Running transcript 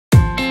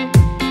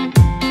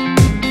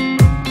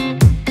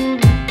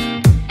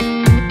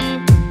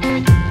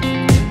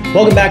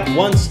Welcome back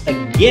once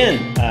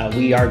again.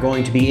 We are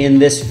going to be in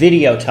this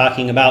video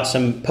talking about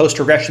some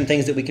post-regression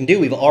things that we can do.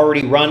 We've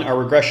already run our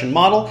regression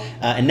model,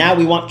 and now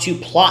we want to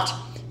plot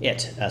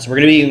it. So we're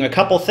going to be doing a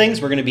couple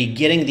things. We're going to be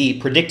getting the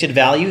predicted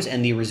values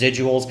and the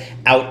residuals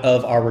out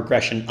of our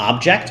regression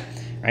object,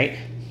 right?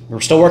 We're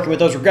still working with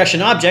those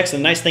regression objects,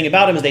 and the nice thing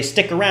about them is they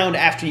stick around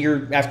after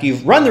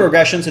you've run the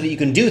regression so that you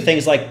can do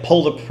things like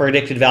pull the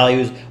predicted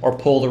values or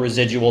pull the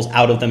residuals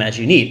out of them as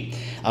you need.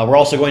 We're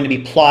also going to be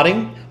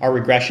plotting our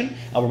regression.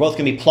 We're both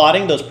going to be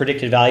plotting those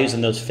predicted values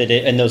and those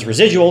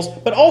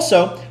residuals, but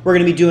also we're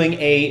going to be doing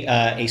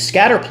a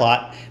scatter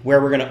plot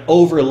where we're going to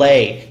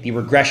overlay the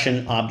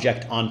regression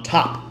object on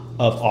top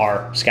of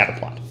our scatter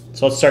plot.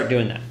 So let's start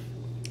doing that.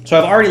 So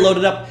I've already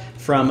loaded up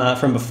from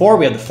before.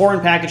 We have the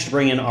foreign package to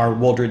bring in our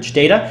Wooldridge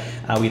data.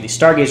 We have the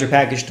Stargazer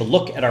package to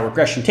look at our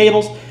regression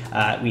tables.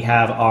 We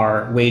have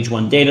our wage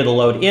 1 data to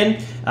load in.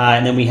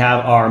 And then we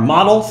have our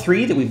model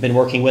 3 that we've been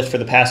working with for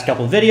the past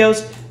couple of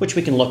videos, which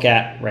we can look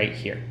at right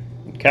here.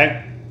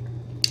 Okay.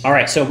 All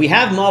right, so we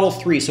have model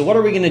 3. So what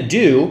are we going to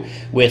do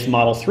with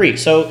model 3?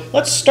 So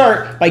let's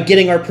start by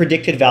getting our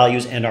predicted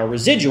values and our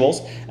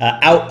residuals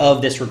out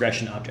of this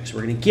regression object. So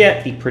we're going to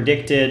get the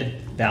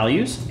predicted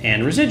values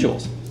and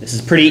residuals. This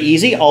is pretty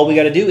easy. All we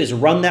got to do is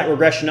run that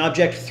regression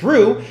object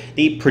through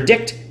the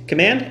predict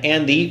command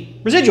and the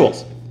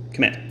residuals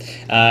command.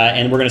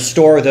 And we're going to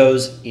store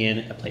those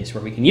in a place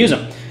where we can use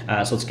them.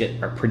 So let's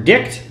get our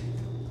predicted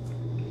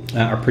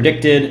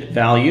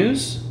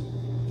values.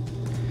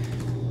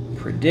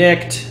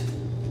 Predict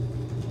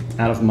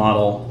out of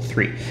model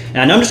 3.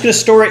 Now I'm just going to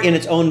store it in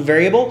its own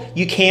variable.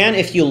 You can,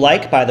 if you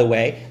like, by the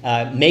way,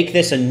 make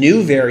this a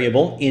new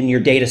variable in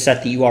your data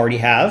set that you already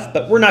have,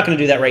 but we're not going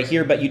to do that right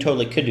here, but you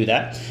totally could do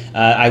that.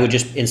 I would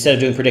just, instead of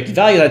doing predicted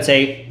values, I'd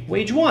say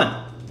wage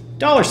 1,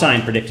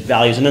 $ predicted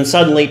values, and then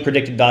suddenly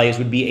predicted values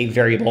would be a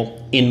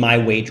variable in my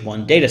wage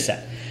 1 data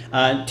set.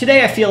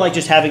 Today I feel like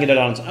just having it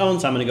on its own,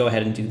 so I'm going to go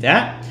ahead and do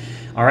that.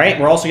 All right,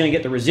 we're also going to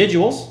get the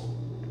residuals.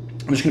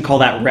 I'm just going to call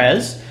that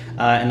res.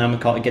 And I'm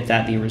going to get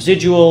that the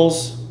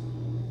residuals.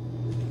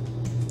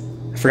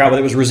 I forgot whether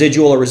it was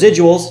residual or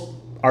residuals.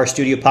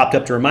 RStudio popped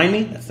up to remind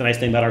me. That's the nice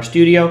thing about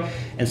RStudio.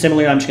 And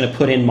similarly, I'm just going to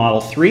put in model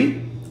 3.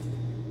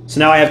 So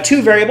now I have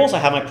two variables. I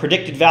have my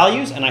predicted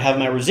values and I have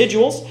my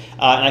residuals,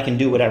 and I can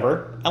do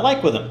whatever I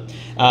like with them.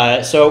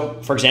 So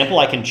for example,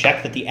 I can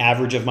check that the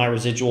average of my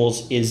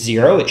residuals is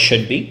 0. It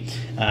should be.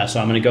 So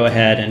I'm going to go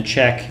ahead and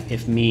check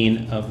if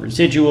mean of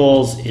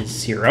residuals is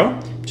 0.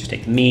 Just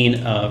take the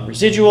mean of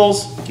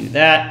residuals, do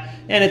that.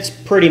 And it's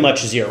pretty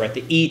much 0, right?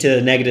 The e to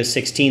the negative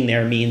 16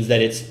 there means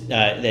that it's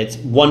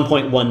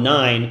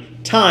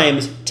 1.19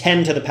 times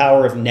 10 to the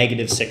power of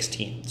negative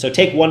 16. So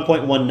take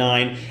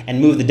 1.19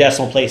 and move the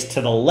decimal place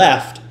to the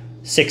left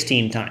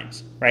 16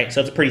 times, right?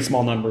 So it's a pretty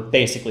small number,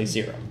 basically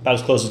 0. About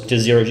as close to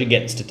 0 as you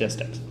get in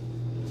statistics.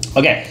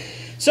 Okay,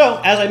 so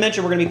as I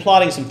mentioned, we're going to be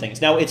plotting some things.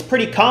 Now, it's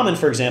pretty common,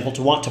 for example,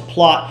 to want to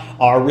plot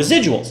our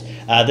residuals.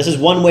 This is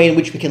one way in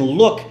which we can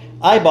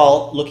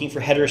eyeball looking for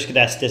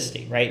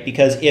heteroscedasticity, right?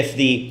 Because if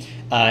the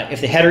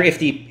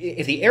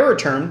error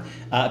term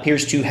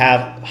appears to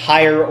have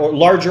higher or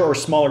larger or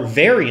smaller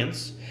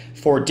variance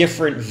for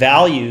different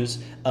values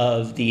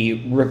of the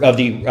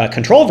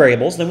control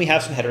variables, then we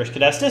have some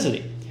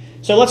heteroscedasticity.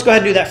 So let's go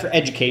ahead and do that for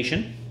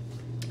education.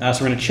 So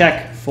we're going to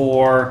check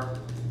for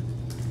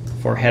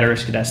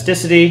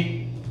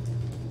heteroscedasticity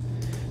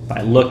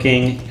by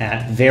looking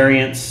at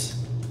variance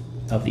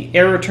of the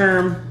error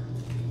term.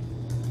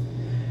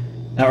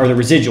 Or the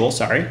residual,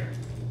 sorry,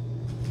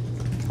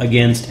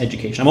 against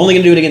education. I'm only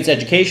going to do it against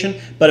education,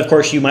 but of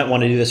course you might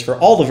want to do this for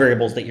all the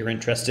variables that you're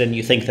interested in.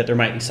 You think that there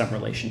might be some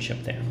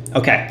relationship there.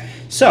 Okay,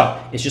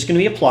 so it's just going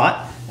to be a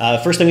plot.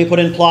 First thing we put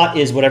in plot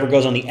is whatever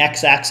goes on the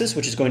x-axis,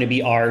 which is going to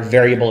be our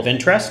variable of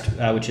interest,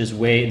 which is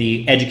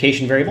the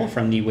education variable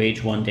from the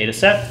wage 1 data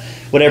set.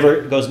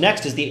 Whatever goes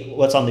next is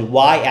what's on the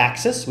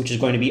y-axis, which is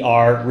going to be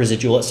our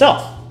residual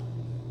itself.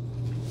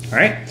 All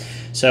right,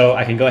 so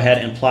I can go ahead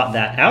and plot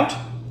that out.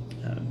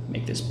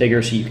 Make this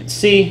bigger so you can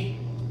see.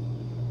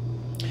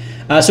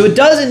 So it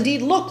does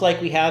indeed look like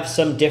we have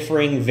some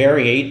differing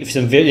variance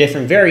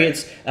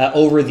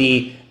over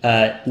the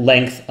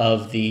length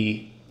of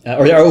the,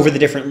 or over the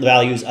different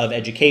values of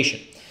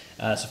education.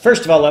 So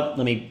first of all, let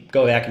me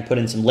go back and put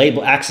in some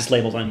axis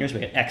labels on here. So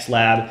we get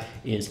xlab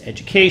is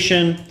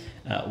education,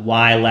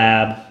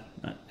 ylab,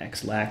 not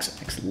xlax,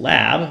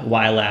 xlab,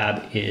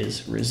 ylab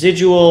is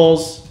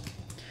residuals,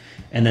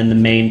 and then the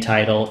main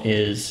title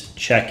is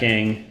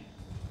checking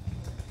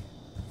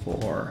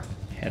for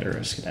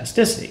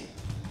heteroscedasticity.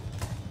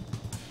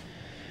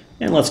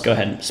 And let's go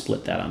ahead and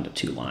split that onto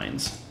 2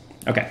 lines.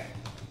 Okay,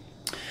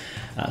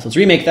 so let's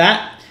remake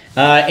that.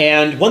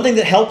 And one thing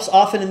that helps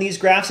often in these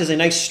graphs is a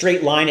nice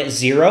straight line at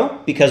 0,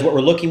 because what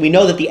we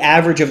know that the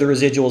average of the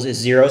residuals is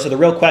 0. So the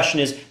real question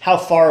is, how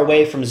far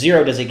away from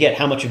 0 does it get?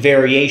 How much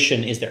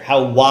variation is there?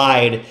 How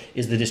wide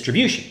is the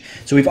distribution?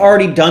 So we've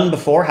already done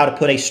before how to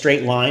put a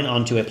straight line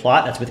onto a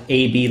plot. That's with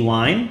AB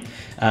line.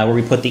 where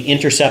we put the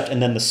intercept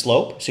and then the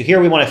slope. So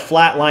here we want a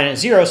flat line at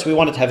 0, so we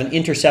want it to have an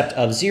intercept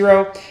of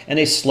 0 and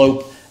a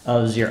slope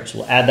of 0. So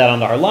we'll add that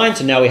onto our line.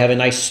 So now we have a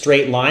nice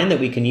straight line that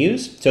we can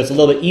use. So it's a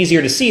little bit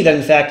easier to see that,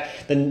 in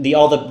fact,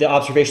 all the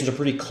observations are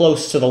pretty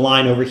close to the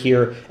line over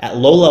here at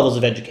low levels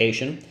of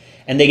education,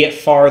 and they get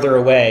farther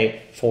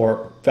away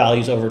for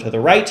values over to the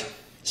right.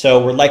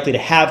 So we're likely to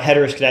have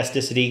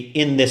heteroscedasticity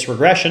in this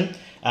regression,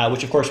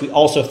 which of course we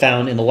also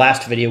found in the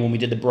last video when we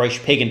did the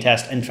Breusche-Pagan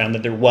test and found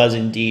that there was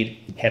indeed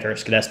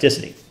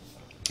heteroscedasticity.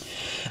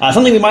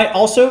 Something we might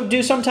also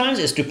do sometimes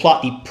is to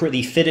plot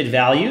the fitted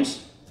values,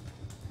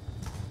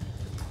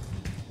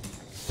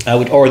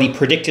 or the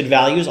predicted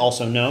values,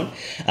 also known.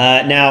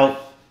 Now,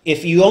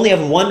 if you only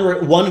have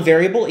one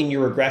variable in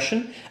your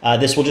regression,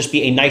 this will just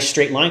be a nice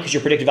straight line because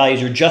your predicted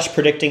values are just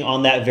predicting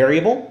on that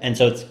variable, and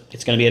so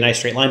it's going to be a nice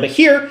straight line. But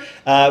here,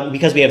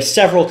 because we have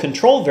several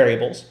control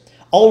variables,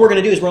 all we're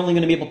going to do is we're only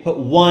going to be able to put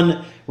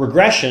one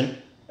regression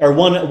or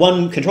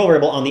one control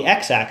variable on the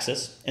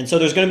x-axis, and so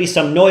there's going to be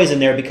some noise in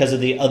there because of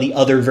the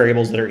other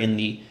variables that are in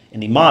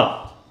the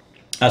model.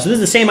 So this is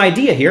the same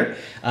idea here.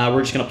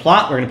 We're just going to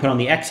plot. We're going to put on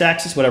the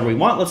x-axis whatever we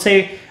want. Let's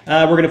say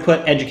we're going to put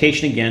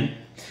education again,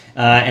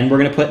 and we're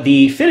going to put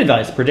the fitted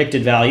values, the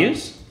predicted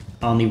values,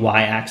 on the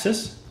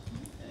y-axis.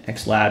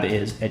 X-lab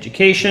is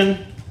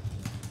education.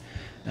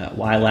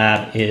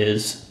 Y-lab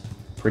is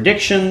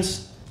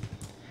predictions.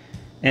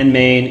 And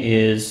main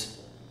is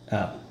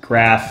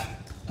graph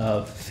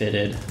of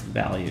fitted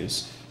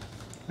values.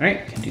 All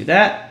right, can do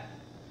that.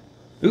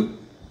 Oop,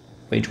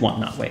 wage 1,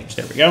 not wage.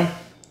 There we go.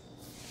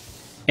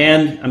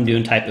 And I'm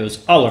doing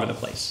typos all over the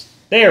place.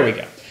 There we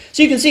go.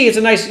 So you can see it's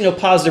a nice,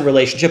 positive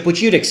relationship,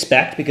 which you'd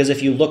expect, because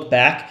if you look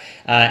back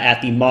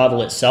at the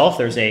model itself,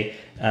 there's a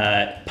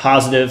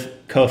positive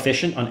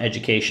coefficient on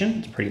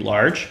education. It's pretty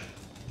large.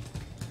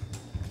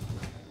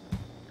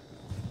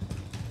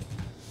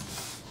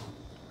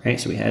 Right,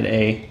 so we had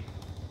a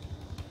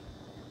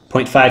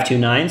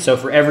 0.529. So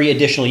for every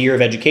additional year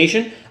of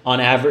education, on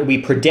average, we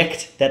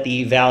predict that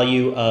the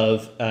value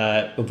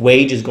of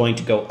wage is going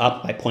to go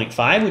up by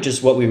 0.5, which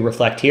is what we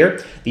reflect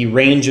here. The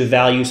range of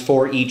values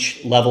for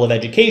each level of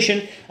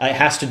education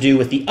has to do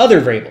with the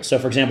other variables. So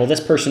for example, this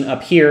person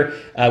up here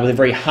with a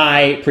very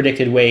high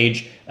predicted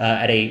wage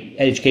at an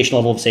education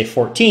level of, say,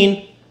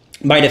 14,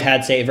 might have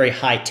had, say, a very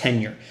high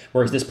tenure,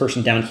 whereas this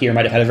person down here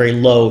might have had a very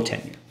low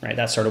tenure, right?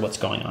 That's sort of what's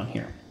going on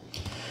here.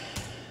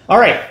 All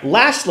right,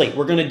 lastly,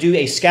 we're going to do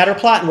a scatter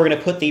plot, and we're going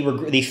to put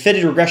the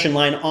fitted regression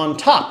line on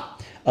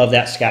top of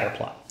that scatter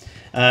plot.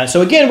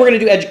 So again, we're going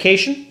to do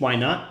education. Why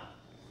not?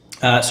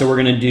 So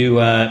we're going to do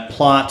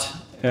plot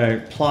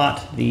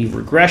the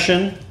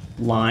regression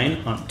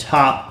line on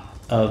top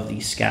of the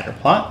scatter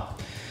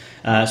plot.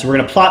 So we're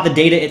going to plot the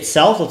data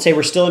itself. Let's say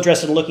we're still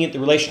interested in looking at the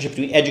relationship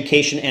between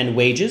education and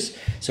wages.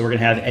 So we're going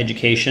to have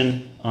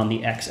education on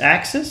the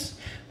x-axis.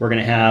 We're going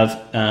to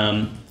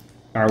have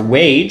our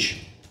wage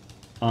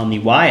on the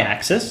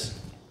y-axis,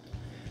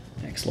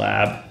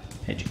 x-lab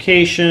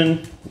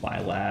education,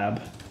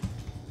 y-lab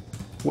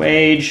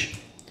wage,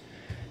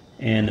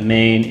 and the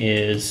main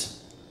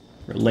is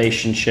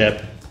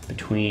relationship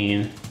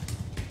between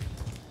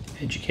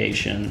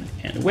education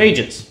and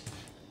wages.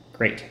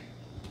 Great.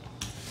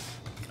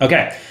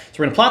 Okay, so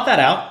we're going to plot that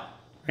out.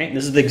 Right?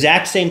 This is the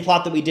exact same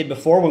plot that we did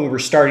before when we were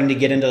starting to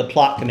get into the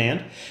plot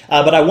command,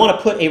 but I want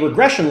to put a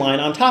regression line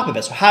on top of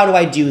it. So how do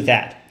I do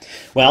that?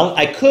 Well,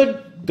 I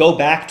could go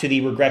back to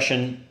the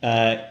regression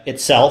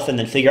itself and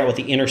then figure out what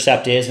the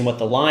intercept is and what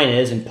the line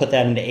is and put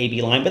that into AB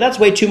line, but that's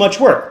way too much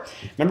work.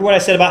 Remember what I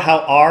said about how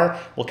R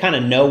will kind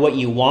of know what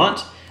you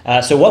want?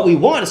 So what we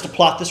want is to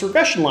plot this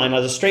regression line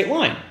as a straight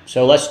line.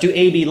 So let's do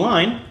AB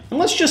line, and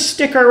let's just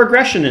stick our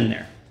regression in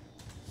there.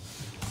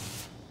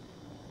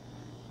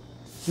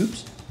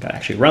 Oops, gotta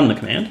actually run the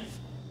command.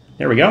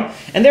 There we go.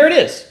 And there it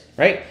is,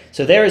 right?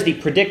 So there is the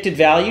predicted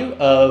value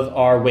of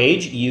our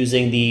wage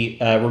using the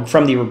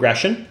from the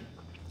regression.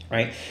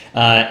 Right,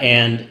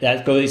 and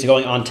that goes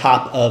going on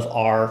top of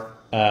our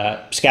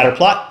scatter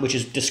plot, which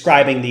is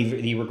describing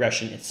the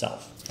regression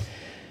itself.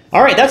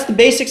 All right, that's the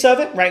basics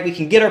of it, right? We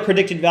can get our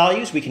predicted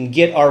values, we can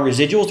get our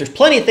residuals. There's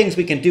plenty of things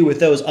we can do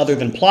with those other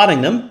than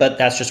plotting them, but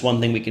that's just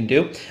one thing we can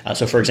do.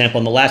 So for example,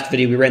 in the last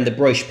video, we ran the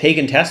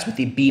Breusche-Pagan test with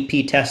the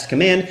BP test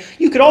command.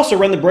 You could also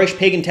run the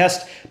Breusche-Pagan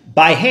test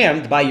by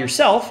hand, by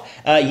yourself,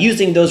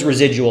 using those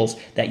residuals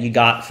that you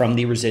got from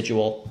the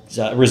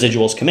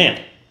residuals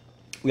command.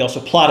 We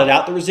also plotted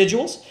out the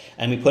residuals,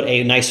 and we put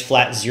a nice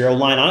flat 0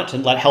 line on it to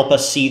help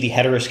us see the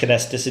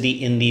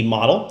heteroscedasticity in the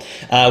model.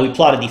 We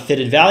plotted the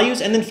fitted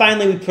values, and then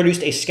finally we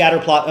produced a scatter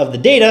plot of the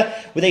data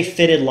with a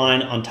fitted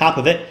line on top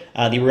of it,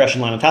 the regression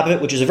line on top of it,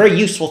 which is a very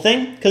useful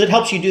thing because it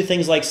helps you do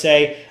things like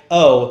say,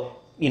 oh,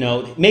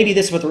 maybe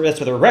that's what the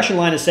regression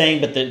line is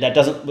saying, but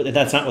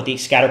that's not what the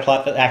scatter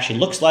plot actually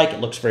looks like.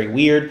 It looks very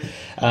weird.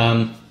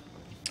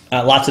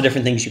 Lots of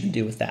different things you can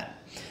do with that.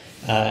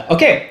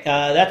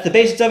 That's the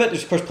basics of it.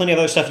 There's, of course, plenty of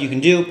other stuff you can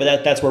do,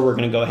 but that's where we're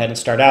going to go ahead and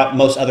start out.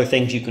 Most other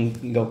things you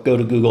can go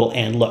to Google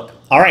and look.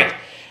 All right.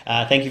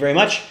 Thank you very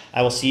much.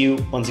 I will see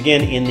you once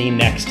again in the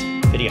next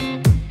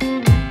video.